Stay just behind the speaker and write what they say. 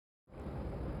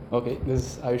Okay, this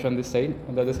is Ayush on this side.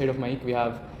 On the other side of mic, we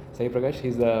have Sai Prakash.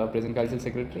 He's the present cultural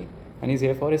secretary, and he's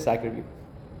here for his SAC review.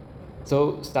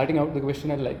 So, starting out, the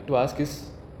question I'd like to ask is,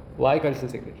 why cultural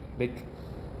secretary? Like,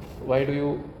 why do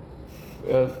you,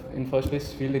 in first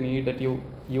place, feel the need that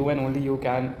you and only you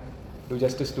can do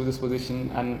justice to this position,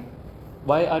 and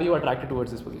why are you attracted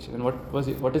towards this position, and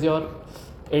what is your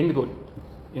end goal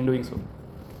in doing so?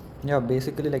 Yeah,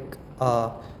 basically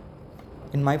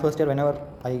in my first year, whenever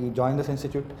I joined this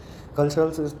institute,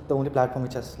 culturals is the only platform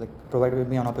which has provided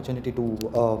me an opportunity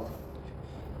to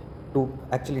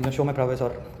actually show my prowess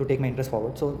or to take my interest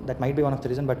forward. So that might be one of the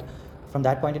reasons. But from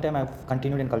that point in time, I've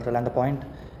continued in cultural, and the point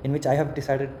in which I have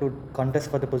decided to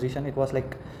contest for the position, it was due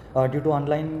to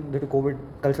COVID,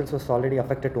 culturals was already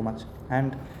affected too much,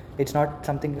 and it's not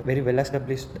something very well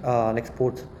established like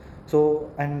sports.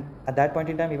 So, and at that point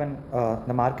in time, even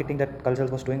the marketing that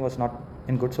culturals was doing was not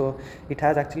in good. So it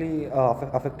has actually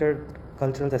affected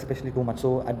culturals especially too much.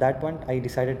 So at that point, I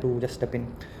decided to just step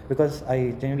in because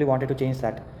I genuinely wanted to change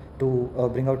that, to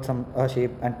bring out some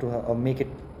shape and to make it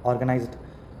organized.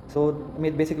 So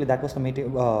basically that was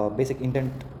the basic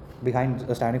intent behind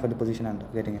standing for the position and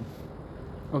getting in.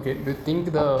 Okay, do you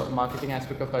think the marketing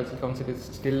aspect of cultural council is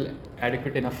still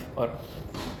adequate enough, or?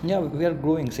 Yeah, we are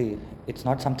growing. See, it's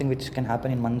not something which can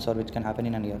happen in months or which can happen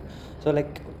in a year. So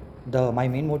my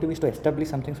main motive is to establish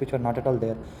some things which were not at all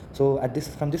there. So at this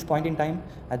point in time,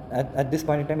 at this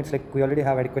point in time, it's like we already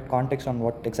have adequate context on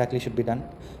what exactly should be done,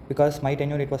 because my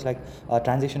tenure, it was like a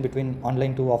transition between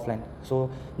online to offline.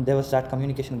 So there was that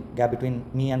communication gap between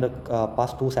me and the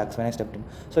past two SACs when I stepped in.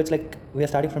 So it's like we are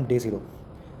starting from day zero,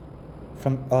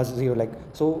 from zero.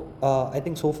 I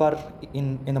think so far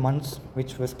in the months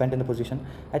which were spent in the position,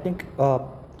 I think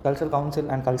cultural council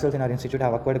and culturals in our institute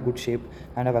have acquired a good shape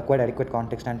and have acquired adequate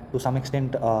context, and to some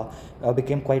extent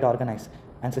became quite organized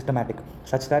and systematic,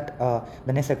 such that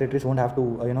the next secretaries won't have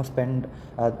to spend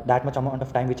that much amount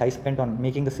of time which I spent on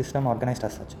making the system organized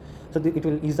as such. So it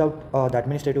will ease out the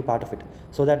administrative part of it,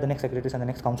 so that the next secretaries and the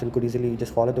next council could easily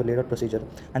just follow the laid out procedure,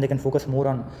 and they can focus more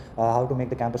on how to make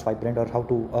the campus vibrant, or how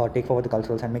to take forward the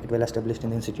culturals and make it well established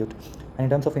in the institute. And in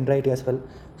terms of inter-IT as well,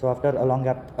 so after a long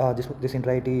gap, this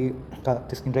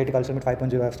inter-IT cultural meet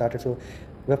 5.0 have started. So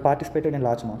we have participated in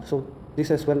large amount. So this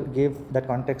as well gave that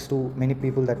context to many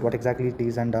people, that what exactly it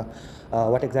is, and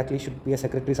what exactly should be a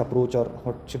secretary's approach, or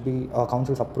what should be a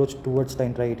council's approach towards the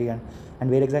inter-IT, and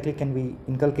where exactly can we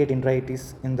inculcate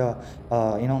inter-ITs in the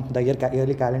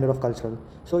yearly calendar of cultural.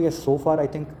 So yes, so far I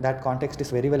think that context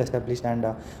is very well established, and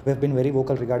we have been very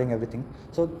vocal regarding everything.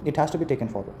 So it has to be taken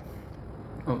forward.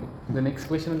 Okay. The next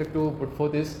question I'd like to put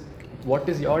forth is, what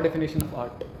is your definition of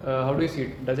art? How do you see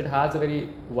it? Does it has a very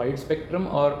wide spectrum,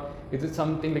 or is it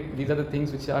something like these are the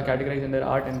things which are categorized under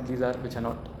art and these are which are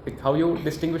not? Like how you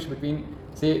distinguish between,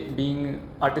 say, being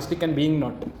artistic and being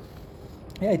not?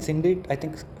 Yeah, it's indeed, I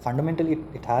think fundamentally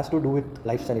it has to do with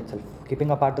lifestyle itself.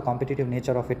 Keeping apart the competitive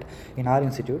nature of it in our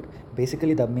institute,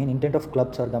 basically the main intent of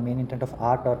clubs, or the main intent of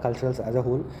art or culturals as a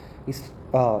whole, is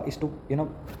to,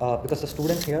 because the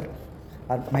students here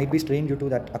might be strained due to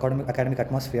that academic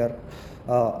atmosphere,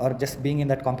 or just being in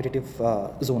that competitive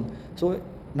zone. So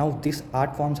now these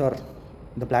art forms, or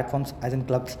the platforms as in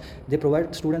clubs, they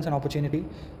provide students an opportunity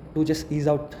to just ease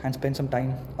out and spend some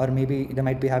time, or maybe they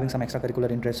might be having some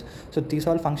extracurricular interests. So these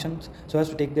all functions so as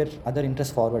to take their other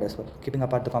interests forward as well, keeping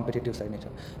apart the competitive side nature.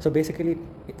 So basically,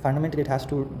 fundamentally, it has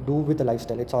to do with the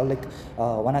lifestyle. It's all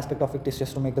one aspect of it is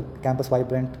just to make the campus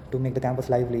vibrant, to make the campus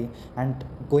lively, and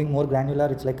going more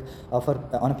granular, it's for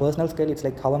on a personal scale, it's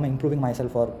like how am I improving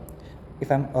myself, or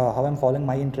if I'm how I'm following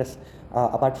my interests,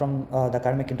 apart from the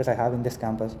academic interest I have in this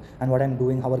campus, and what I'm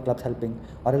doing, how are clubs helping,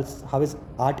 or else how is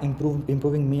art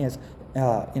improving me as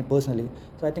personally.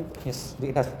 So I think yes,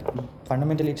 it has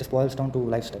fundamentally, it just boils down to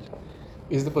lifestyle.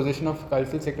 Is the position of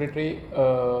cultural secretary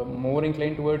more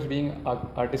inclined towards being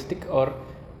artistic, or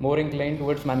more inclined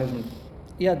towards management?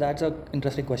 Yeah, that's an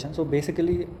interesting question. So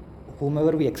basically,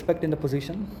 whomever we expect in the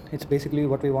position, it's basically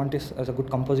what we want is as a good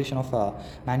composition of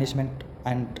management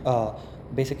and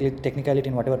basically technicality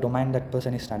in whatever domain that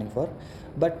person is standing for.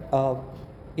 But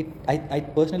I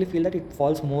personally feel that it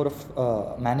falls more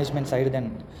of management side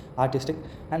than artistic,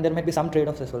 and there might be some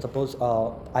trade-offs as well. Suppose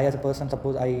I as a person,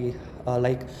 suppose I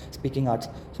like speaking arts.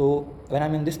 So when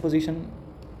I'm in this position,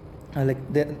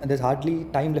 there's hardly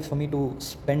time left for me to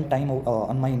spend time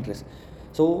on my interest.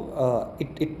 So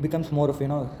it becomes more of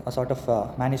a sort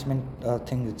of management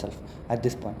thing itself at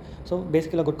this point. So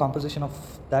basically a good composition of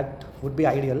that would be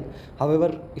ideal.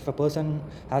 However, if a person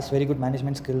has very good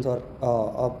management skills, or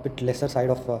a bit lesser side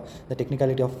of the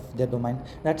technicality of their domain,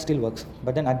 that still works.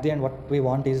 But then at the end, what we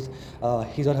want is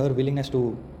his or her willingness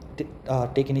to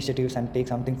take initiatives and take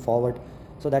something forward.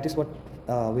 So that is what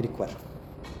we require.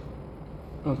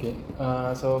 Okay.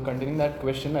 So continuing that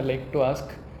question, I'd like to ask,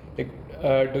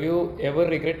 do you ever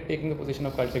regret taking the position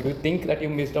of culture? Do you think that you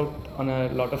missed out on a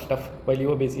lot of stuff while you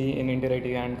were busy in Inter-IT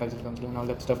and cultural council and all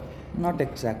that stuff? Not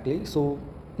exactly. So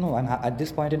no, at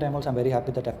this point in time also I'm very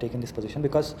happy that I've taken this position,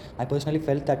 because I personally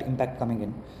felt that impact coming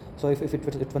in. So if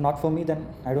it were not for me, then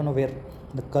I don't know where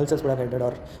the cultures would have headed,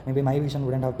 or maybe my vision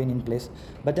wouldn't have been in place.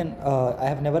 But then I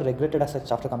have never regretted as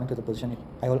such after coming to the position.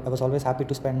 I was always happy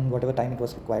to spend whatever time it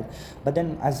was required. But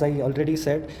then, as I already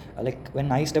said, like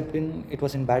when I stepped in, it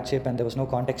was in bad shape and there was no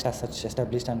context as such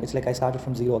established, and it's like I started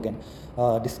from zero again.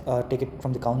 Take it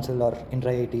from the council or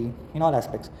intra-IT in all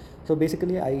aspects. So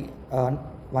basically,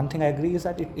 one thing I agree is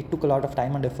that it took a lot of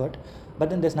time and effort, but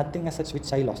then there's nothing as such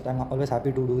which I lost. I'm always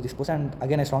happy to do this post, and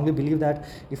again I strongly believe that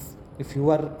if you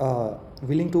are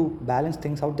willing to balance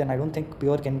things out, then I don't think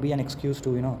pure can be an excuse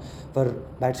to for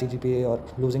bad CGPA or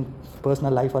losing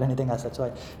personal life or anything as such.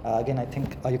 So I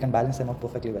think you can balance them out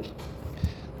perfectly well.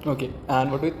 Okay,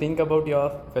 and what do you think about your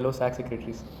fellow SAC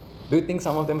secretaries? Do you think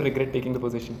some of them regret taking the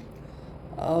position?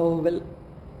 Well,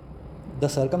 the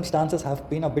circumstances have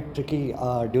been a bit tricky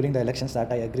during the elections,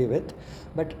 that I agree with,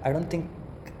 but I don't think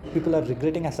people are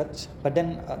regretting as such. But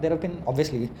then there have been,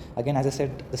 obviously, again as I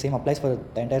said, the same applies for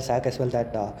the entire SAC as well,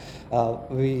 that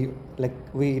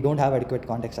we don't have adequate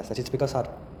context as such. It's because our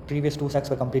previous two SACs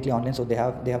were completely online, so they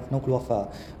have no clue of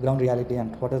ground reality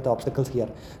and what are the obstacles here.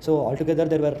 So altogether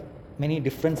there were many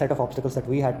different set of obstacles that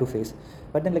we had to face,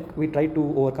 but then we tried to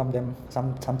overcome them.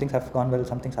 Some things have gone well,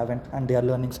 some things haven't, and they are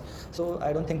learnings. So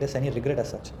I don't think there's any regret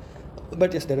as such.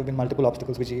 But yes, there have been multiple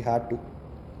obstacles which we had to,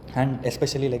 and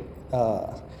especially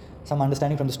some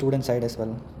understanding from the student side as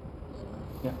well.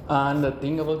 Yeah, and the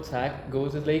thing about SAC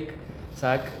goes is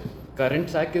SAC, current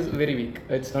SAC is very weak.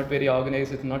 It's not very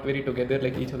organized. It's not very together.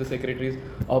 Each of the secretaries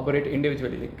operate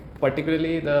individually.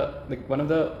 Particularly one of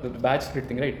the batch split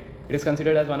thing, right? It is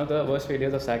considered as one of the worst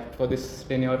failures of SAC for this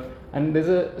tenure. And there's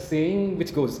a saying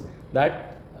which goes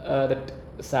that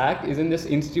SAC is in this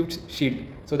institute's shield.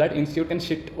 So that institute can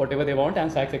shit whatever they want,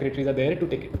 and SAC secretaries are there to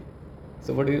take it.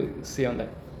 So what do you say on that?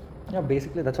 Yeah,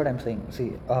 basically that's what I'm saying.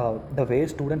 See, the way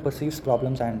student perceives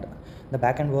problems and the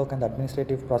back-end work and the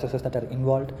administrative processes that are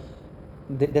involved,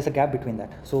 there's a gap between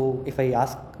that. So if I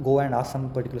go and ask some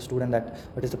particular student that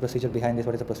what is the procedure behind this,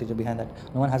 what is the procedure behind that,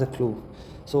 no one has a clue.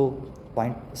 So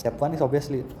step one is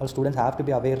obviously all students have to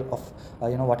be aware of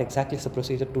what exactly is the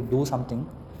procedure to do something.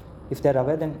 If they're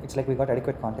aware, then it's like we got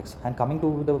adequate context. And coming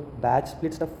to the batch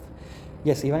split stuff,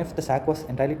 yes, even if the SAC was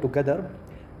entirely together,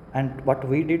 and what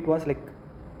we did was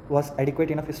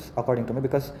adequate enough is according to me,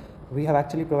 because we have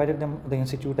actually provided them, the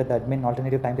institute, and the admin,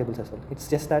 alternative timetables as well. It's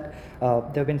just that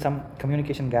there have been some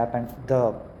communication gap, and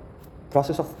the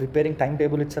process of preparing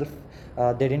timetable itself,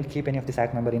 they didn't keep any of the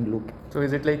SAC member in loop. So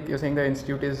is it like you're saying the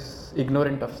institute is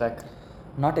ignorant of SAC?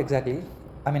 Not exactly.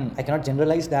 I mean, I cannot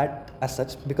generalize that as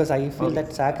such, because I feel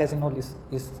that SAC as in whole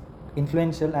is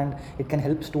influential and it can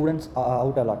help students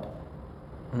out a lot.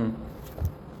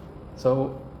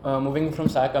 So moving from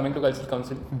SAC, coming to Cultural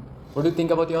Council, what do you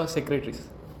think about your secretaries?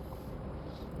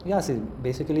 Yeah, see,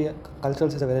 basically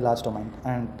culturals is a very large domain,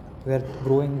 and we are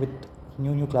growing with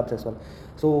new clubs as well.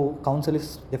 So council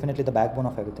is definitely the backbone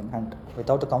of everything, and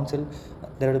without the council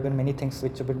there would have been many things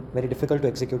which have been very difficult to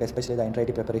execute, especially the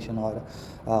intra-IT preparation or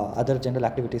other general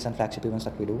activities and flagship events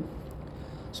that we do.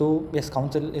 So yes,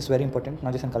 council is very important,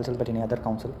 not just in cultural but in any other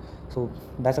council. So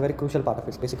that's a very crucial part of it.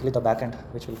 It's basically the back end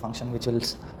which will function, which will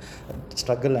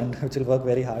struggle, and which will work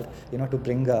very hard, to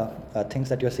bring things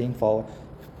that you're seeing forward.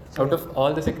 So out of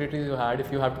all the secretaries you had,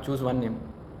 if you have to choose one name,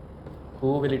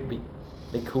 who will it be?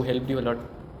 Who helped you a lot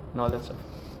and all that stuff?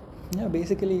 Yeah,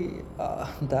 basically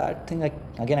that thing,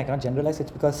 again I cannot generalize.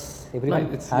 It's because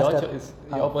everyone it's has your their, choice,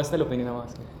 your personal opinion I'm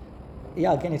asking.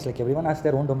 Yeah, again it's like everyone has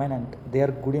their own domain and they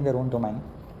are good in their own domain.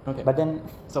 Okay. But then,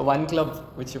 so one club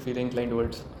which you feel inclined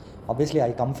towards? Obviously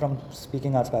I come from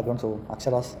speaking arts background, so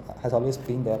Akshar has always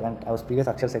been there, and I was previous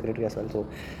Akshar secretary as well. So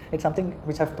it's something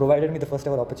which have provided me the first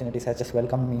ever opportunities, has just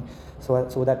welcomed me,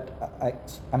 so that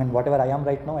I mean whatever I am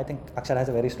right now, I think Akshar has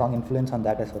a very strong influence on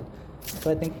that as well. So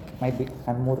I think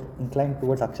I'm more inclined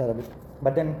towards Akshar a bit.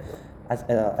 But then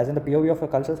as in the POV of a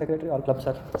cultural secretary, all clubs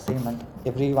are same, and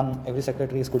every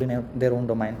secretary is good in their own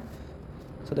domain.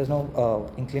 So there's no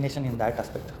inclination in that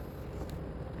aspect.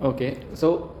 Okay,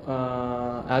 so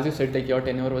as you said, your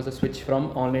tenure was a switch from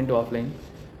online to offline,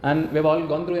 and we've all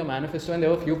gone through your manifesto, and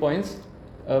there were a few points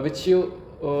which you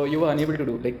were unable to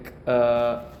do,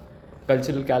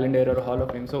 cultural calendar or Hall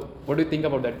of Fame. So what do you think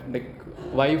about that? Like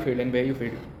why you failed and where you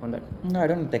failed on that? No, I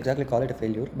don't exactly call it a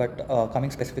failure, but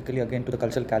coming specifically again to the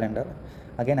cultural calendar,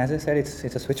 again as I said,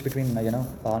 it's a switch between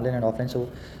online and offline. So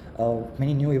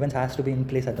many new events has to be in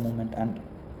place at the moment, and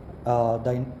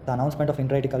the announcement of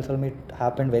Inter-IT Cultural Meet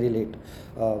happened very late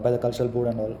by the cultural board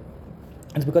and all.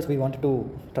 It's because we wanted to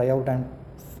try out and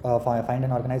find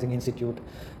an organizing institute.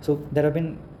 So there have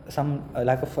been some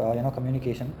lack of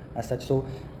communication as such. So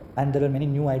and there were many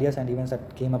new ideas and events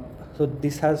that came up. So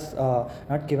this has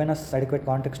not given us adequate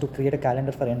context to create a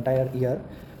calendar for entire year.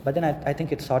 But then I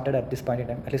think it's sorted at this point in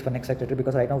time, at least for next secretary,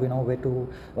 because right now we know where to,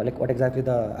 what exactly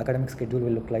the academic schedule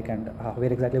will look like, and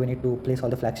where exactly we need to place all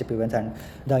the flagship events and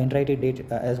the Inter-IT date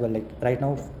as well. Like right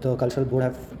now, the cultural board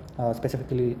have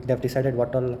specifically, they have decided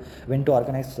when to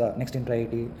organize next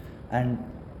Inter-IT and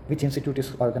which institute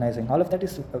is organizing. All of that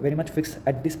is very much fixed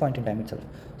at this point in time itself.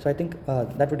 So I think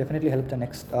that would definitely help the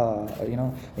next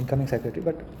incoming secretary.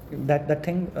 But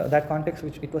that context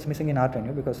which it was missing in our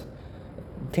tenure, because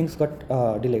things got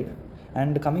delayed.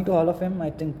 And coming to all of them, I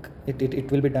think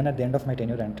it will be done at the end of my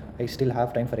tenure, and I still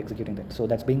have time for executing that. So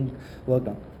that's being worked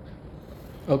on.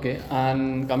 Okay,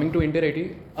 and coming to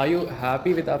Inter-IT, are you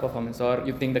happy with our performance, or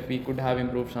you think that we could have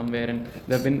improved somewhere and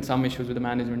there have been some issues with the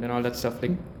management and all that stuff?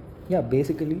 Like, yeah,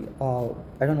 basically,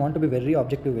 I don't want to be very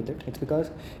objective with it. It's because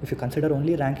if you consider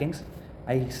only rankings,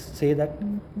 I say that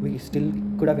we still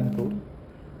could have improved.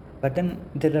 But then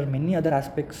there are many other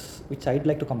aspects which I'd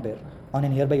like to compare on a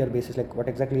year-by-year basis, like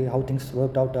how things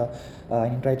worked out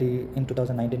in Inter-IT in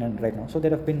 2019 and right now. So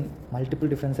there have been multiple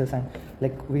differences, and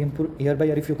like we improve year by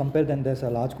year. If you compare, then there's a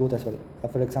large growth as well.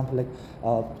 For example,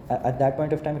 at that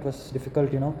point of time, it was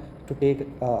difficult, to take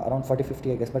around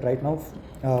 40-50, I guess. But right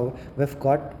now, we've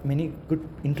got many good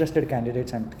interested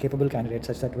candidates and capable candidates,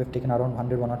 such that we've taken around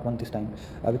 101 this time,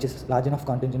 which is large enough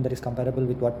contingent that is comparable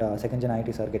with what second-gen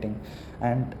IITs are getting.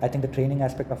 And I think the training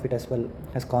aspect of it as well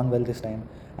has gone well this time.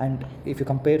 And if you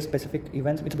compare specific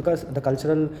events, it's because the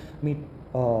cultural meet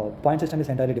point system is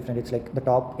entirely different. It's like the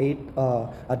top 8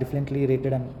 are differently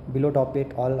rated, and below top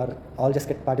 8 all just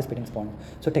get participating points.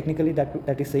 So technically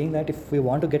that is saying that if we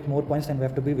want to get more points, then we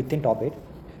have to be within top 8,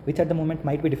 which at the moment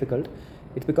might be difficult.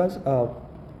 It's because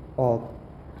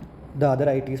the other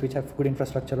ITs which have good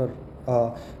infrastructure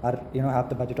or have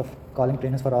the budget of calling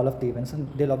trainers for all of the events, and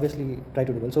they'll obviously try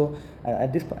to do well. So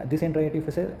at this Inter-IT, if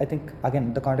I say, I think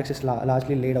again the context is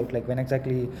largely laid out, like when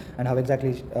exactly and how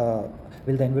exactly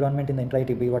will the environment in the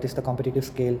Inter-IT be, what is the competitive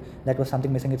scale. That was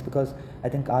something missing. It's because I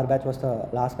think our batch was the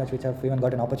last batch which have even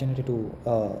got an opportunity to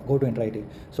go to Inter-IT.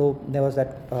 So there was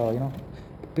that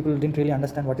people didn't really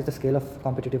understand what is the scale of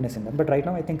competitiveness in them. But right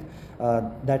now, I think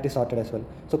that is sorted as well.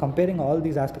 So comparing all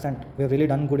these aspects, and we've really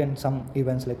done good in some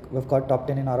events, like we've got top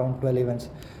 10 in around 12 events.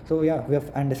 So yeah,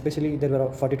 and especially there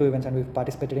were 42 events, and we've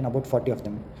participated in about 40 of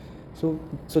them. So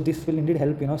this will indeed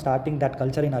help, starting that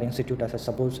culture in our institute. As I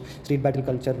suppose street battle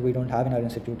culture we don't have in our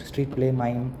institute, street play,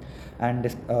 mime, and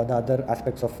the other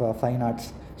aspects of fine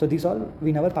arts. So these all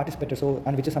we never participated. So,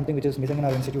 and which is something which is missing in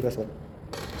our institute as well.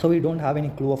 So we don't have any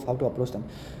clue of how to approach them.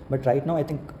 But right now, I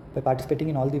think by participating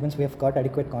in all the events, we have got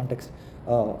adequate context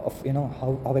of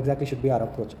how exactly should be our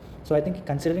approach. So I think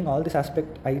considering all this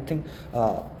aspect, I think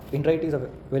Inter-IT is a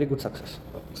very good success.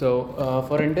 So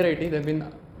for Inter-IT, there have been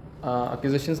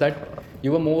accusations that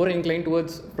you were more inclined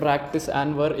towards practice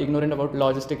and were ignorant about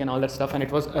logistic and all that stuff, and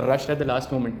it was rushed at the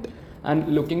last moment.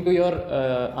 And looking to your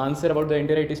answer about the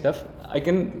Inter-IT stuff,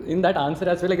 in that answer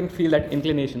as well, I can feel that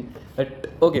inclination that,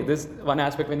 okay, this one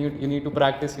aspect when you need to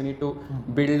practice, you need to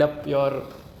build up your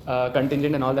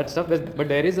contingent and all that stuff. But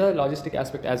there is a logistic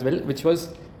aspect as well,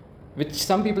 which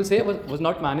some people say was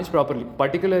not managed properly,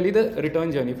 particularly the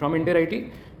return journey from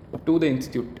Inter-IT to the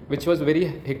institute, which was very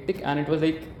hectic, and it was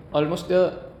like almost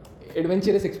a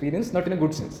adventurous experience, not in a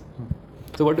good sense.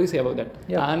 So what do you say about that?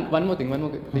 Yeah. And one more thing.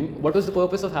 What was the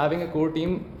purpose of having a core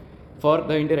team for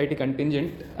the Inter-IT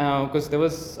contingent? Because there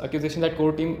was accusation that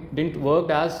core team didn't work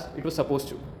as it was supposed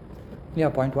to. Yeah,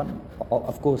 point one.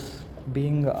 Of course,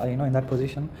 being in that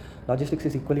position, logistics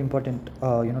is equally important.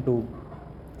 To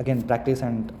again practice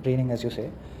and training, as you say.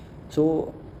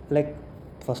 So, like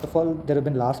first of all, there have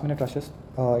been last-minute rushes.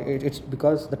 It's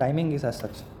because the timing is as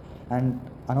such. And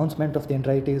announcement of the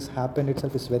Inter-IT happened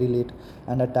itself is very late,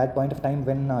 and at that point of time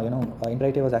when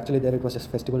Inter-IT was actually there, it was just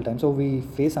festival time, so we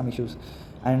faced some issues.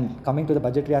 And coming to the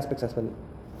budgetary aspects as well,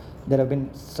 there have been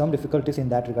some difficulties in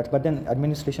that regard, but then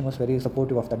administration was very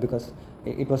supportive of that, because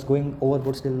it was going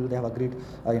overboard. Still they have agreed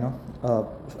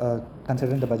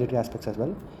considering the budgetary aspects as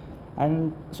well.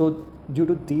 And so due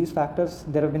to these factors,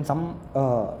 there have been some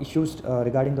issues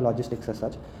regarding the logistics as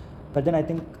such, but then I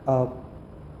think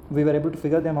we were able to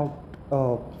figure them out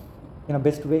in a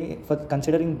best way for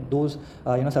considering those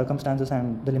circumstances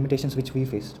and the limitations which we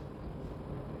faced.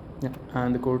 Yeah,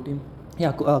 and the core team.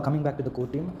 Yeah, coming back to the core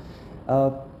team,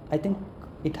 I think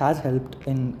it has helped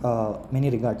in many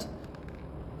regards.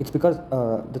 It's because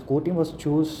the core team was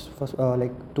choose for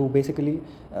like to basically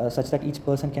such that each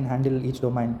person can handle each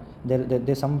domain.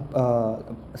 There's some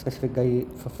specific guy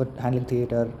for handling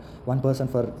theater, one person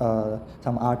for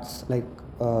some arts like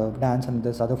dance, and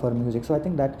this other for music. So I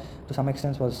think that to some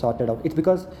extent was sorted out. It's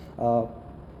because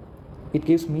it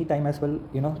gives me time as well,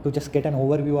 to just get an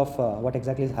overview of what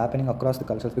exactly is happening across the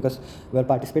cultures, because we're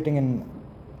participating in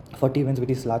 40 events which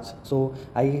is large, so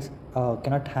I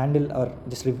cannot handle or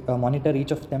just monitor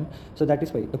each of them. So that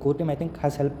is why the core team, I think,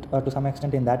 has helped to some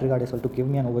extent in that regard as well, to give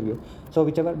me an overview. So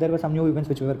whichever there were some new events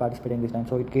which we were participating this time,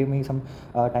 so it gave me some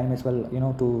time as well,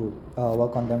 to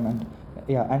work on them. And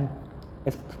yeah, and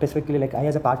specifically, like, I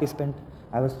as a participant,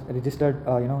 I was registered,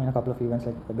 in a couple of events.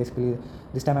 Like, basically,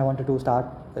 this time I wanted to start,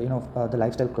 the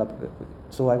lifestyle club.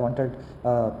 So I wanted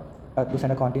to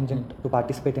send a contingent to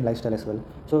participate in lifestyle as well.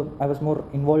 So I was more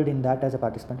involved in that as a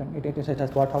participant, and it has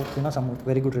brought out, some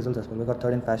very good results as well. We got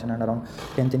third in fashion and around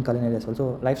 10th in culinary as well.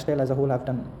 So lifestyle as a whole, I've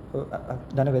done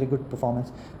a very good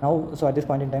performance now. So at this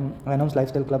point in time, I announced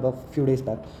lifestyle club a few days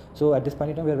back. So at this point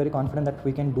in time, we are very confident that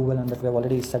we can do well, and that we have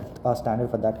already set a standard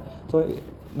for that. So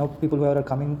now people who are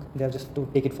coming, they have just to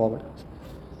take it forward.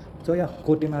 So yeah,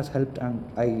 core team has helped, and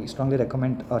I strongly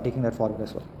recommend taking that forward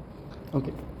as well.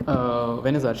 Okay.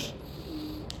 When is Arsh?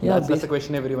 Yeah, that's the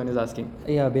question everyone is asking.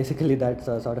 Yeah, basically that's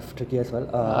sort of tricky as well.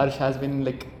 Arsh has been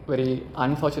like very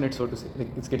unfortunate, so to say. Like,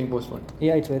 it's getting postponed.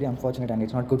 Yeah, it's very unfortunate, and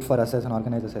it's not good for us as an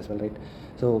organizers as well, right?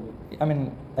 So I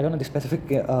mean, I don't know, the specific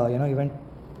event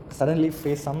suddenly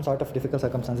face some sort of difficult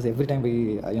circumstances every time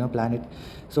we plan it.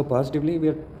 So positively, we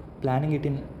are planning it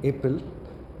in April.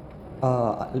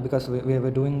 Because we were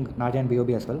doing Nadia and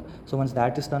BOB as well. So once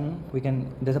that is done,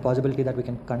 there's a possibility that we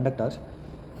can conduct ours.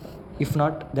 If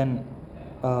not, then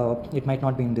it might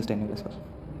not be in this tenure as well.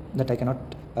 That I cannot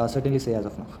certainly say as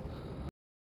of now.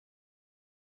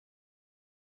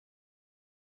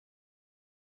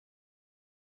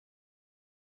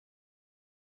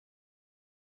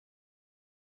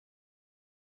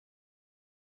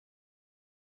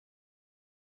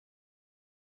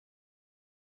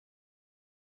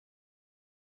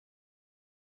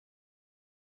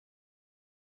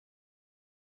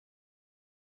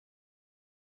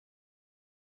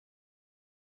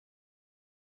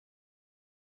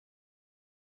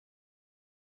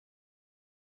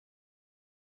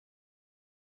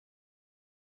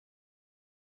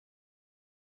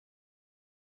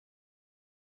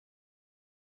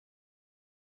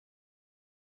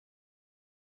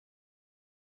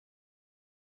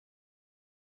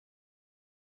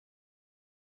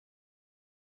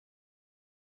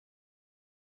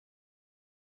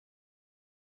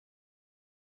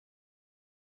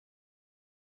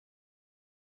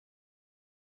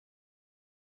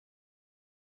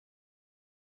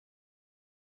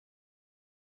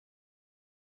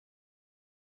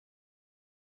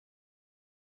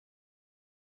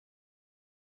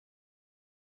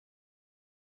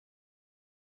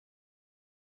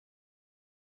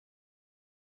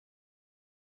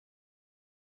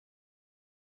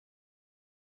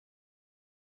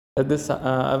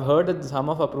 I've heard that the sum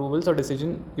of approvals or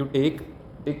decision you take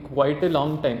quite a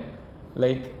long time,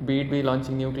 like be it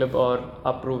launching new club or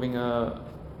approving a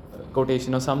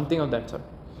quotation or something of that sort.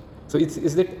 So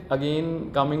is it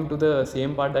again coming to the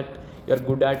same part that you're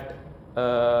good at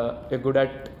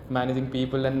managing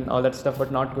people and all that stuff,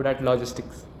 but not good at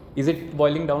logistics? Is it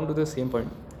boiling down to the same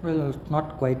point? Well,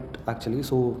 not quite actually.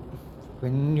 So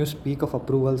when you speak of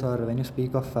approvals, or when you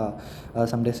speak of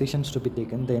some decisions to be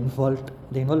taken, they involve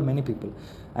many people.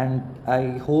 And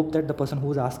I hope that the person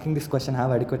who's asking this question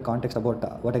have adequate context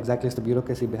about what exactly is the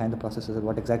bureaucracy behind the processes, and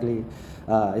what exactly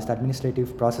is the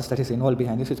administrative process that is involved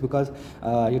behind this. It's because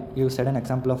you said an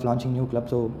example of launching new club.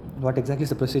 So what exactly is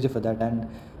the procedure for that? And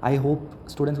I hope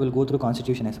students will go through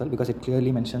constitution as well, because it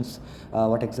clearly mentions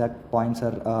what exact points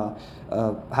are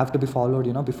have to be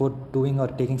followed, before doing or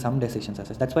taking some decisions as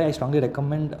such. That's why I strongly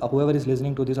recommend whoever is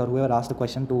listening to this, or whoever asked the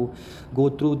question, to go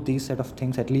through these set of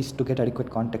things at least to get adequate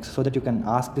context, so that you can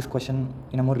ask this question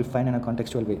in a more refined and a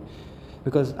contextual way,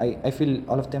 because I feel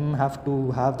all of them have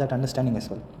to have that understanding as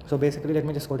well. So basically, let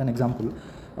me just quote an example.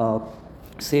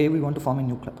 Say we want to form a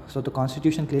new club. So the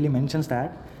constitution clearly mentions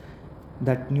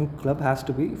that new club has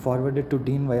to be forwarded to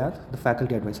dean via the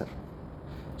faculty advisor.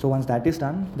 So once that is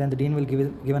done, then the dean will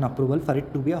give an approval for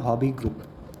it to be a hobby group.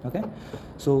 Okay,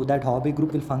 so that hobby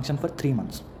group will function for 3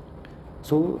 months.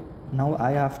 So now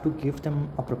I have to give them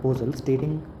a proposal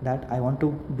stating that I want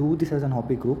to do this as an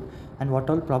hobby group and what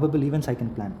all probable events I can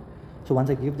plan. So once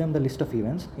I give them the list of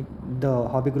events, the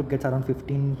hobby group gets around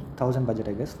 15,000 budget,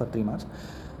 I guess, for 3 months.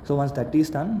 So once that is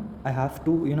done, I have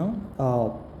to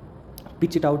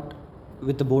pitch it out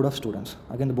with the board of students.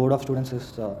 Again, the board of students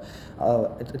is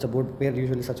it's a board where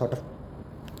usually such sort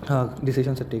of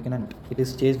decisions are taken, and it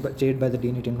is chaired by the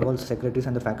dean. It involves secretaries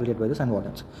and the faculty advisors and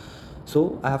wardens.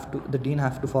 So the dean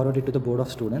have to forward it to the board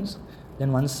of students.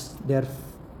 Then once they are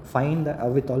fine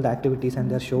with all the activities and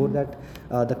they are sure that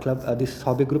the club, this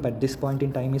hobby group at this point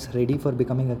in time is ready for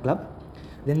becoming a club,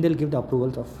 then they'll give the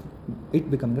approvals of it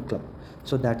becoming a club.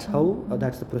 So that's how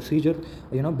that's the procedure,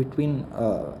 between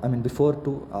before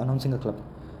to announcing a club.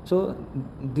 So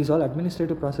these all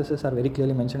administrative processes are very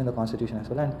clearly mentioned in the constitution as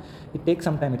well, and it takes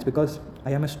some time. It's because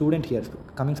I am a student here.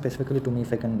 Coming specifically to me,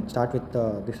 if I can start with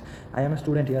this, I am a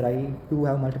student here. I do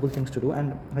have multiple things to do,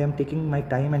 and I am taking my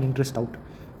time and interest out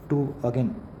to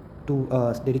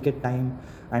dedicate time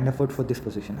and effort for this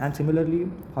position. And similarly,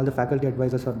 all the faculty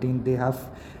advisors or dean, they have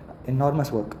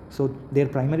enormous work. So their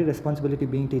primary responsibility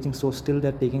being teaching, so still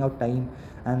they're taking out time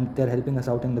and they're helping us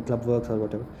out in the club works or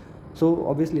whatever. So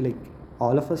obviously, like,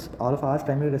 all of our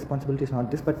primary responsibility is not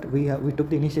this, but we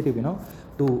took the initiative,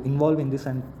 to involve in this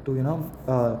and to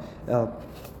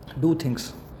do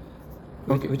things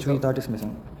which we thought is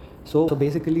missing. So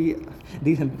basically,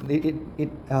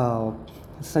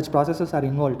 such processes are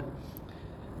involved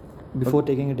before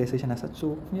taking a decision as such.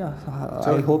 So yeah,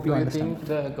 so I hope you Do understand. you think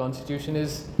the constitution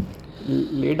is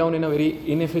laid down in a very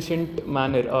inefficient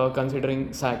manner,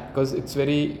 considering SAC? Because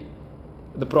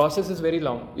the process is very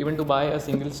long. Even to buy a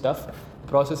single stuff, the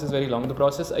process is very long. The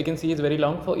process I can see is very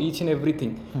long for each and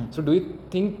everything. So do you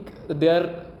think they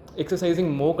are exercising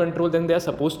more control than they are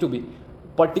supposed to be,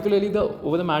 particularly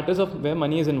over the matters of where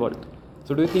money is involved?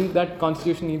 So do you think that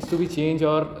constitution needs to be changed,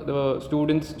 or the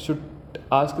students should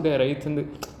ask their rights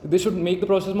and they should make the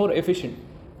process more efficient?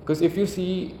 Because if you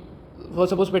see, for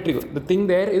suppose Petrico, the thing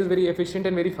there is very efficient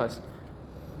and very fast.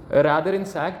 Rather in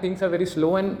SAC, things are very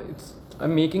slow, and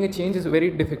making a change is very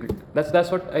difficult.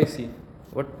 That's what I see.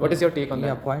 What is your take on that?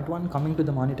 Yeah, point one, coming to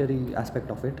the monetary aspect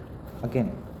of it,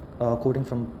 again, quoting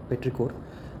from Petrichor,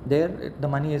 there the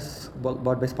money is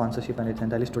bought by sponsorship and it's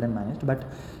entirely student managed. But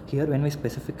here, when we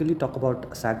specifically talk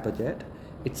about SAC budget,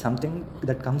 it's something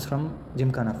that comes from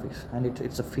Gymkhana fees, and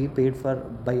it's a fee paid for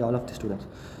by all of the students.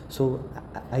 So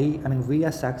we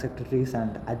as SAC secretaries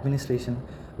and administration,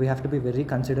 we have to be very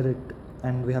considerate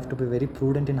and we have to be very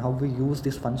prudent in how we use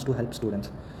these funds to help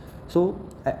students. So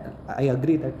I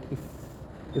agree that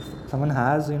if someone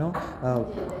has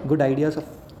good ideas of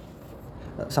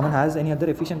someone has any other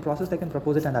efficient process, they can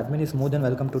propose it, and admin is more than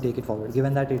welcome to take it forward,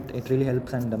 given that it really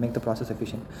helps and make the process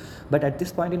efficient. But at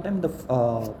this point in time, the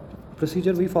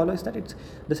procedure we follow is that it's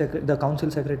the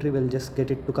council secretary will just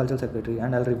get it to cultural secretary,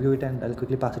 and I'll review it and I'll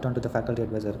quickly pass it on to the faculty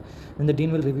advisor. Then the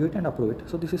dean will review it and approve it.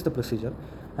 So this is the procedure,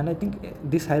 and I think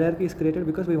this hierarchy is created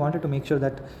because we wanted to make sure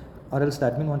that, or else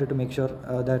the admin wanted to make sure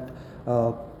that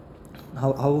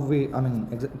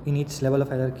in each level of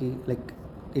hierarchy, like,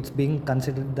 it's being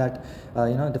considered that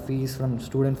the fee is from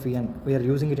student fee and we are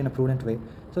using it in a prudent way.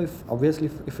 So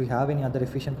if we have any other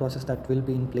efficient process, that will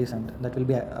be in place and that will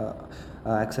be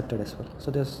accepted as well.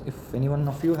 So if any one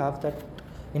of you have that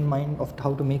in mind of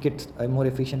how to make it more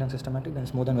efficient and systematic, then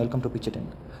it's more than welcome to pitch it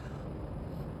in.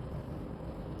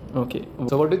 Okay.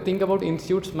 So what do you think about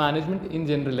institutes management in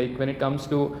general, like when it comes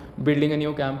to building a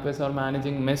new campus or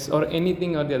managing mess or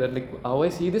anything or the other? Like, how I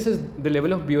see this is the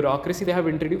level of bureaucracy they have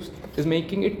introduced is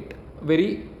making it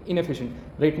very inefficient.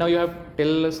 Right now you have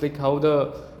tell us like how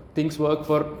the things work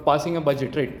for passing a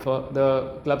budget, right? For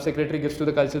the club secretary gives to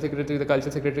the cultural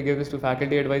secretary gives to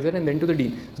faculty advisor, and then to the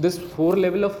dean. So this 4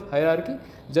 level of hierarchy,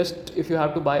 just if you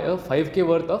have to buy a 5K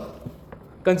worth of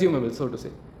consumables, so to say.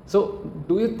 So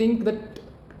do you think that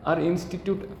our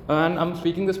institute, and I'm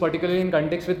speaking this particularly in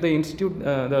context with the institute,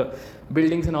 the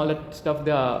buildings and all that stuff they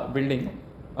are building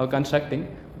or constructing,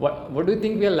 what do you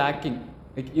think we are lacking?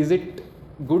 Like, is it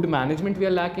good management we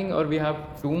are lacking, or we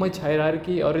have too much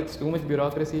hierarchy, or it's too much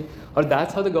bureaucracy, or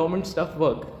that's how the government stuff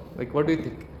work? Like, what do you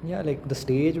think? Yeah, like the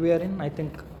stage we are in, I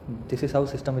think this is how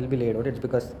system will be laid out. It's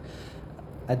because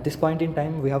at this point in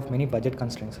time we have many budget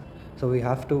constraints. So we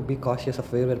have to be cautious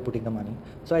of where we're putting the money.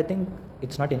 So I think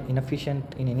it's not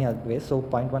inefficient in any other way. So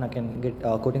point one, I can get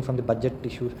quoting from the budget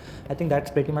issues. I think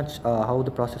that's pretty much how the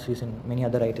process is in many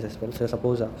other IITs as well. So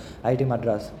suppose IIT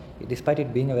Madras, despite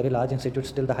it being a very large institute,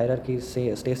 still the hierarchy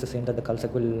stays the same, that the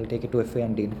CULSEC will take it to FA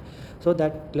and Dean. So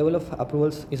that level of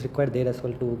approvals is required there as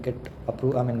well to get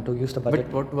to use the budget.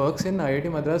 But what works in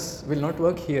IIT Madras will not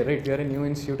work here, right? We are a new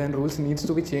institute and rules needs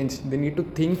to be changed. They need to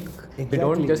think. Exactly. They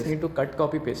don't just need to cut,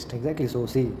 copy, paste. Exactly. So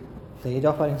see, the age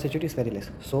of our institute is very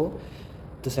less. So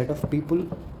the set of people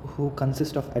who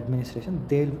consist of administration,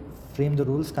 they'll frame the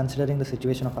rules considering the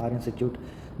situation of our institute,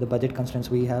 the budget constraints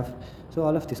we have. So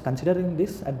all of this, considering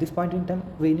this, at this point in time,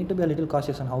 we need to be a little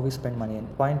cautious on how we spend money.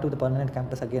 And point to the permanent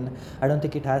campus again, I don't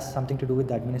think it has something to do with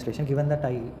the administration, given that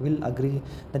I will agree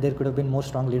that there could have been more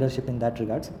strong leadership in that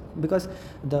regards, because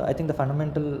I think the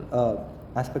fundamental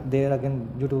aspect there, again,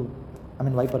 due to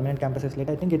why permanent campus is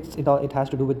late, I think it has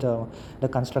to do with the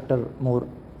constructor more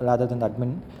rather than the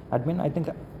admin. I think,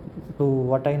 to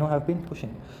what I know, have been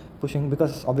pushing,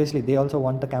 because obviously they also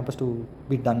want the campus to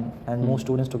be done and move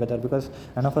students together, because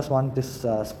none of us want this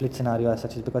split scenario as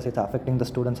such, because it's affecting the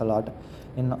students a lot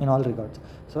in all regards.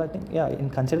 So I think,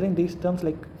 in considering these terms,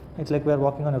 it's like we are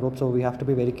walking on a rope, so we have to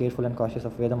be very careful and cautious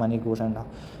of where the money goes. And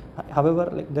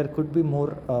however, there could be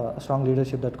more strong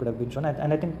leadership that could have been shown,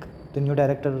 and I think the new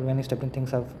director, when he stepped in,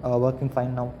 things are working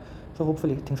fine now. So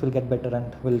hopefully things will get better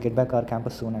and we'll get back our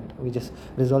campus soon, and we just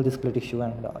resolve this split issue,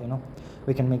 and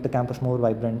we can make the campus more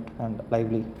vibrant and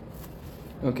lively.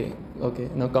 Okay.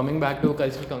 Now coming back to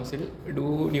Cultural Council,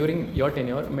 during your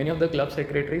tenure, many of the club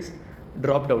secretaries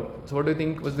dropped out. So what do you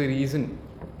think was the reason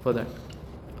for that?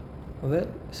 Well,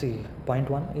 see, point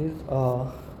one is,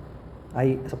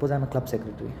 I suppose I'm a club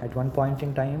secretary. At one point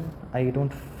in time, I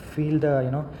don't feel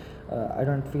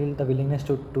the willingness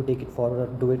to take it forward or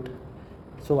do it.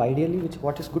 So ideally,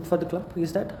 what is good for the club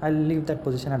is that I'll leave that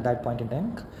position at that point in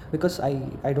time, because I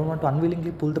don't want to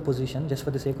unwillingly pull the position just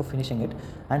for the sake of finishing it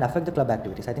and affect the club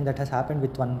activities. I think that has happened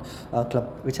with one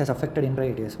club, which has affected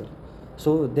intra-IIT as well.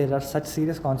 So there are such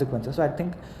serious consequences. So I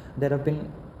think there have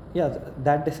been,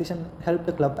 that decision helped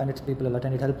the club and its people a lot,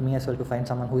 and it helped me as well to find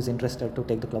someone who is interested to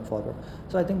take the club forward.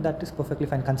 So I think that is perfectly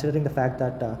fine, considering the fact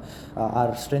that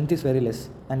our strength is very less,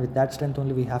 and with that strength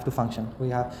only we have to function. We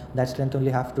have that strength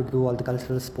only have to do all the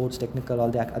cultural, sports, technical, all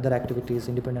the other activities,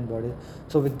 independent body.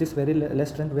 So with this very less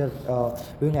strength, we are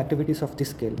doing activities of this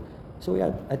scale. So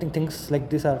I think things like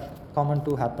this are common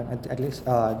to happen, at least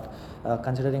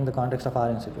considering the context of our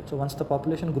institute. So once the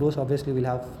population grows, obviously we'll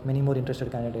have many more interested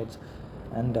candidates,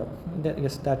 and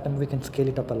that time we can scale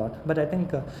it up a lot. But I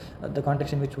think the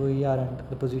context in which we are and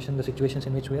the situations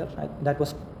in which we are, that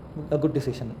was a good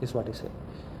decision, is what I say.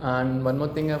 And one more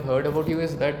thing I've heard about you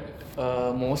is that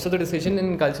most of the decision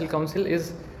in Cultural Council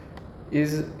is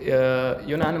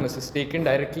unanimous. It's taken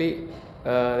directly.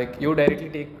 You directly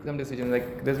take some decisions.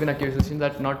 Like, there's been accusations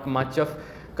that not much of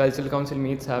Cultural Council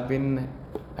meets have been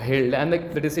held, and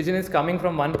the decision is coming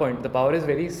from one point. The power is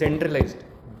very centralized.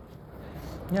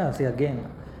 Yeah, see, again,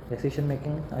 decision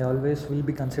making, I always will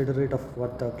be considerate of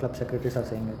what the club secretaries are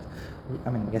saying.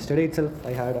 Yesterday itself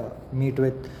I had a meet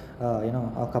with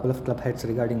a couple of club heads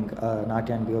regarding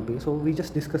Natya and BOB. So we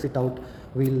just discuss it out.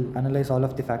 We'll analyze all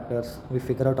of the factors. We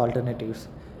figure out alternatives.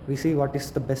 We see what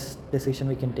is the best decision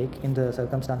we can take in the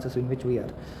circumstances in which we are,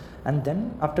 and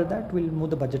then after that we'll move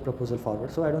the budget proposal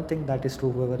forward. So I don't think that is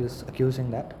true, whoever is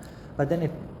accusing that. But then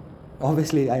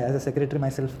obviously, as a secretary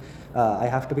myself, I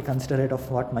have to be considerate of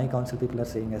what my council people are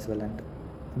saying as well. And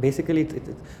basically,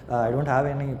 I don't have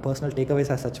any personal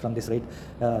takeaways as such from this, right?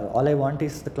 All I want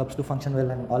is the clubs to function well,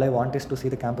 and all I want is to see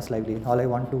the campus lively. All I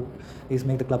want to is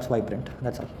make the clubs vibrant.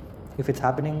 That's all. If it's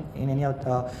happening in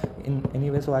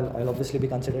any way, so I'll obviously be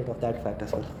considerate of that fact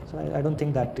as well. So I don't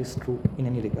think that is true in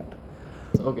any regard.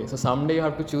 Okay, so someday you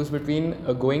have to choose between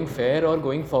going fair or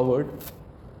going forward.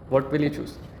 What will you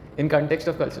choose in context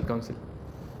of Cultural Council?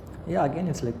 Yeah, again,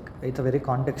 it's a very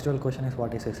contextual question, is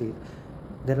what I say. See,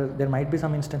 there might be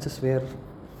some instances where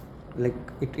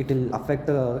it will affect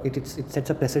it sets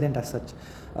a precedent as such.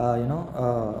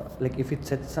 If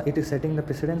it is setting the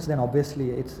precedence, then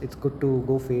obviously it's good to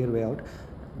go fair way out.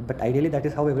 But ideally, that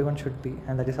is how everyone should be,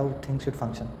 and that is how things should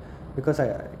function, because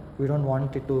we don't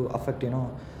want it to affect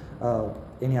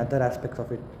any other aspects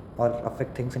of it, or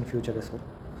affect things in future as well.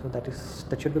 So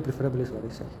that should be preferable, is what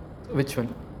I say. Which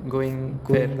one? Going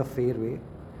a fair way.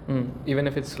 Even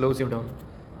if it slows you down?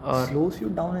 Slows you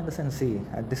down in the sense, see,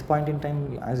 at this point in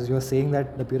time, as you are saying,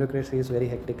 that the bureaucracy is very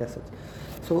hectic as such.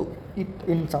 So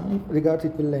in some regards,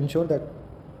 it will ensure that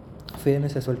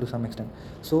fairness as well to some extent.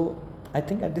 So I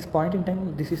think at this point in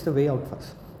time, this is the way out for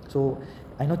us. So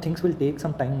I know things will take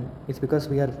some time. It's because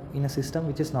we are in a system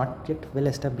which is not yet well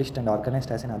established and organized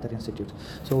as in other institutes.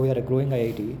 So we are a growing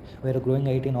IIT. We are a growing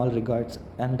IIT in all regards,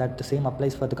 and that the same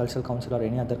applies for the cultural council or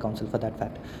any other council for that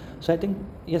fact. So I think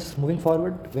yes, moving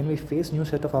forward, when we face new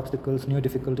set of obstacles, new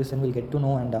difficulties, then we'll get to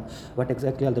know and what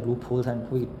exactly are the loopholes, and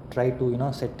we try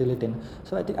to settle it in.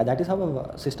 So I think that is how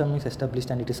a system is established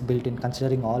and it is built in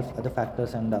considering all other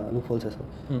factors and loopholes as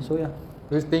well. So yeah.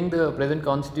 Do you think the present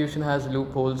constitution has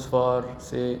loopholes for,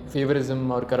 say,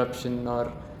 favorism or corruption or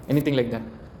anything like that?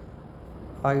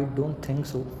 I don't think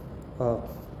so.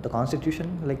 The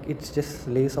constitution, like, it just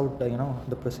lays out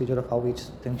the procedure of how each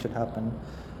thing should happen,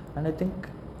 and I think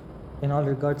in all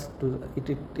regards to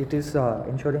it is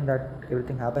ensuring that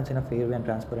everything happens in a fair way and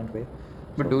transparent way.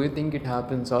 But So, do you think it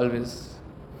happens always?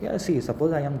 yeah, see,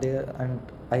 suppose I am there and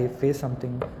I face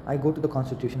something, I go to the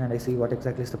constitution and I see what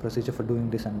exactly is the procedure for doing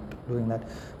this and doing that.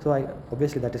 So I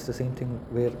obviously that is the same thing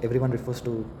where everyone refers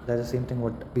to. That's the same thing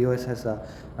what BOS has.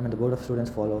 The board of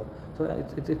students follow. So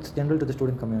it's general to the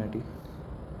student community,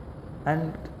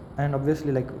 and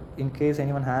obviously, like, in case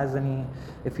anyone has any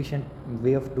efficient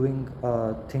way of doing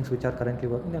things which are currently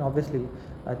working, then obviously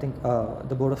I think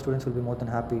the board of students will be more than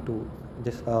happy to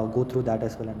just go through that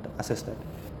as well and assess that.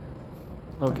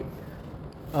 Okay.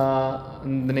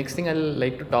 The next thing I'll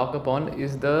like to talk upon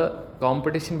is the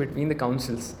competition between the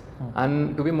councils,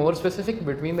 and to be more specific,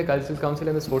 between the cultural council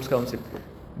and the sports council.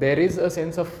 There is a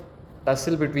sense of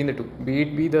tussle between the two, be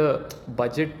it be the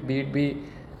budget, be it be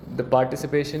the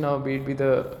participation, or be it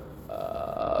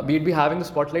be having the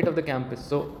spotlight of the campus.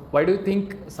 So why do you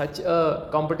think such a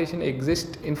competition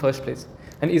exists in first place,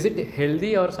 and is it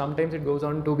healthy, or sometimes it goes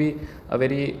on to be a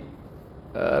very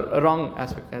wrong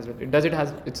aspect as well? Does it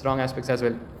has its wrong aspects as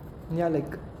well? Yeah,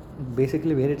 like,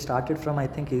 basically where it started from, I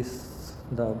think, is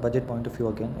the budget point of view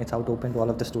again. It's out open to all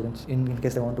of the students in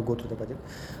case they want to go through the budget.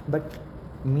 But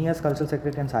me as cultural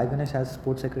secretary and Sai Ganesh as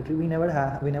sports secretary, we never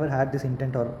had this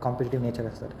intent or competitive nature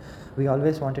as that. We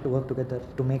always wanted to work together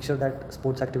to make sure that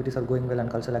sports activities are going well and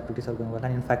cultural activities are going well,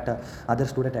 and in fact other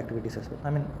student activities as well.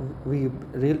 I mean, we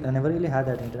never really had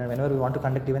that intent. Whenever we want to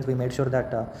conduct events, we made sure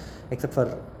that except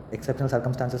for exceptional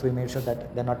circumstances, we made sure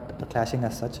that they're not clashing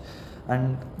as such.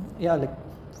 And yeah, like,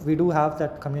 we do have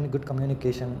that good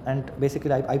communication, and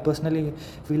basically I personally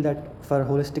feel that for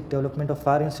holistic development of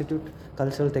our institute,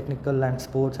 cultural, technical and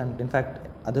sports, and in fact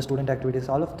other student activities,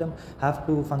 all of them have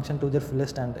to function to their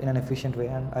fullest and in an efficient way,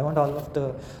 and I want all of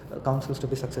the councils to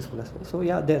be successful as well. So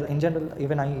yeah, there in general,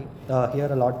 even I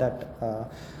hear a lot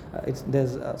that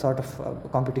there's a sort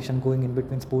of competition going in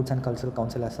between sports and cultural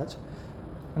council as such.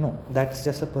 No, that's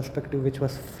just a perspective which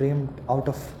was framed out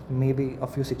of maybe a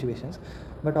few situations,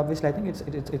 but obviously I think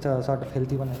it's a sort of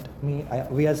healthy one.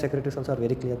 We as secretaries also are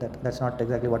very clear that that's not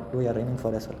exactly what we are aiming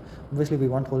for as well. Obviously, we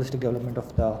want holistic development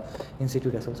of the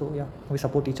institute as well. So yeah, we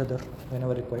support each other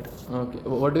whenever required. Okay.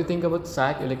 What do you think about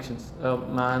SAC elections?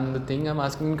 Man, the thing I'm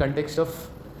asking in context of,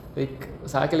 like,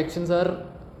 SAC elections are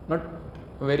not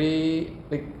very,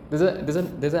 like, there's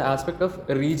an aspect of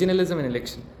regionalism in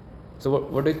election. So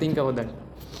what do you think about that?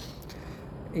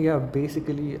 Yeah,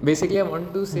 basically I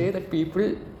want to say that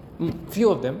people, few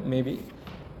of them maybe,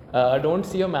 don't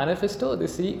see your manifesto, they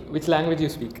see which language you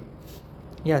speak.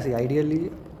 Yeah, see, ideally,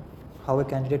 how a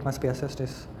candidate must be assessed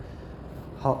is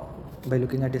how, by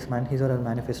looking at his or her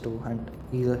manifesto, and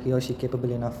he or she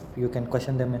capable enough. You can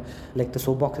question them, like the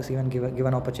soapboxes even give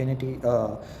an opportunity,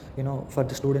 for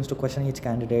the students to question each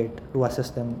candidate, to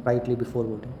assess them rightly before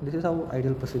voting. This is how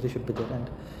ideal procedure should be there. And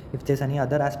if there's any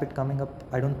other aspect coming up,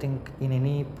 I don't think in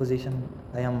any position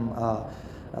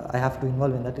I have to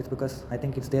involve in that. It's because I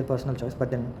think it's their personal choice,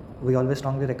 but then we always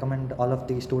strongly recommend all of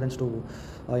the students to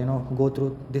go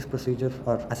through this procedure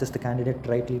or assess the candidate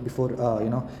rightly before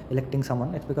electing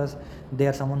someone. It's because they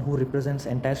are someone who represents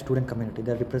entire student community.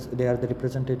 They are the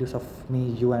representatives of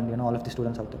me, you, and all of the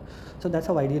students out there. So that's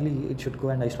how ideally it should go,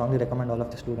 and I strongly recommend all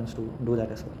of the students to do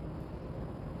that as well.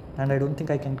 And I don't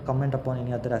think I can comment upon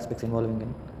any other aspects involving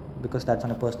in, because that's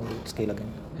on a personal scale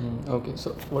again. Okay,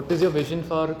 so what is your vision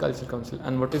for Cultural Council,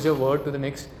 and what is your word to the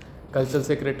next Cultural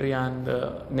Secretary and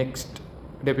next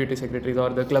Deputy Secretaries or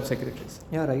the club secretaries?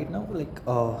 Yeah, right now, like,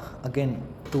 again,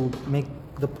 to make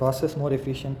the process more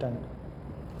efficient and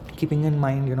keeping in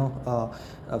mind,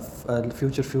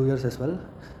 future few years as well,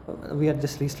 we are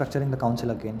just restructuring the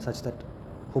council again, such that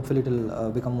hopefully it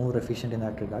will become more efficient in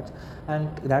that regards.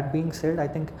 And that being said, I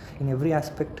think in every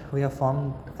aspect we have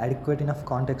formed adequate enough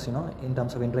context, in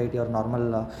terms of inter-IT or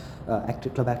normal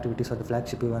club activities or the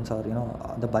flagship events, or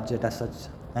the budget as such,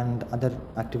 and other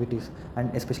activities,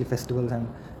 and especially festivals and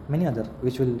many other,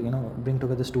 which will bring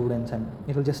together students, and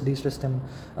it will just de-stress them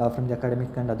from the academic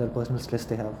and other personal stress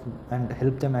they have, and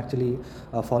help them actually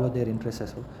follow their interests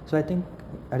as well. So I think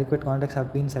adequate contexts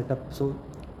have been set up, so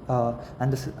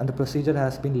and the procedure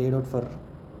has been laid out for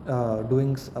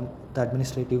doing the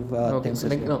administrative Okay, things so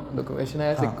as well. the question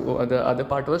I asked, the other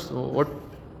part was, what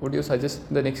would you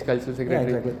suggest the next cultural secretary?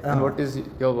 exactly. And what is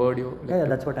your word you like Yeah, to-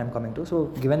 that's what I'm coming to. So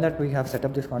given that we have set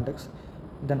up this context,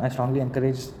 then I strongly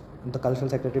encourage the cultural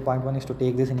secretary. Point one is to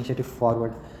take this initiative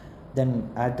forward, then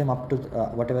add them up to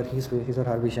whatever his or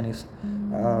her vision is,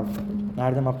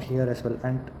 add them up here as well.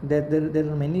 And there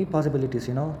are many possibilities,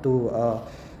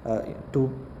 to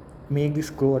make this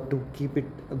grow, to keep it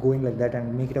going like that,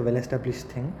 and make it a well established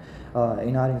thing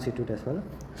in our institute as well.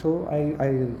 So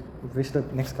I wish the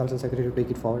next cultural secretary to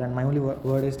take it forward. And my only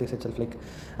word is this itself, like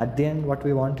at the end what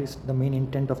we want is, the main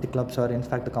intent of the clubs, or in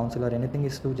fact the council or anything,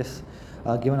 is to just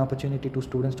give an opportunity to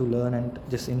students to learn and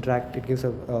just interact. It gives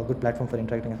a good platform for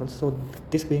interacting as well. So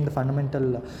this being the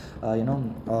fundamental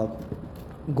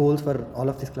goals for all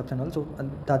of these clubs, and also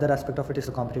the other aspect of it is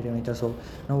the competitive nature. So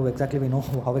now we know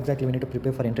how exactly we need to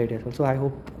prepare for inter as well. So I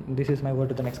hope this is my word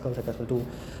to the next council as well,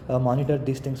 to monitor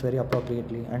these things very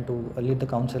appropriately, and to lead the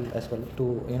council as well,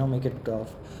 to make it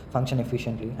function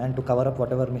efficiently, and to cover up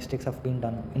whatever mistakes have been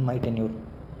done in my tenure.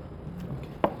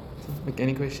 Okay. So, like,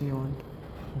 any question you want?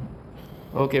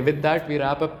 Okay, with that we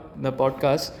wrap up the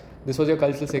podcast. This was your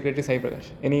cultural secretary, Sai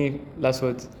Prakash. Any last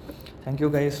words? Thank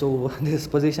you, guys. So this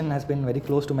position has been very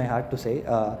close to my heart to say.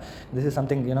 This is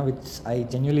something which I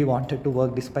genuinely wanted to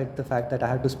work, despite the fact that I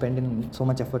had to spend in so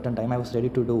much effort and time. I was ready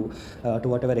to do to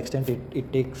whatever extent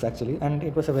it takes actually, and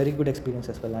it was a very good experience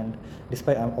as well. And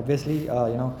despite obviously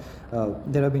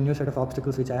there have been new set of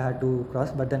obstacles which I had to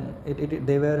cross, but then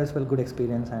they were as well good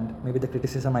experience, and maybe the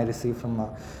criticism I received from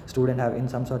student have in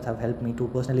some sorts have helped me to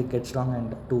personally get strong,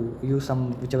 and to use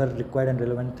some whichever required and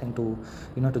relevant thing to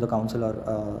to the council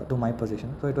or to my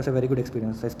position. So it was a very good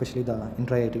experience, especially the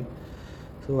intra-IT.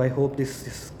 So I hope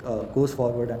this goes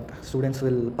forward, and students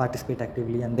will participate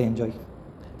actively and they enjoy.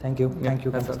 Thank you. Yeah, Thank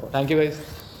you. that's Campus all. Pod. Thank you, guys.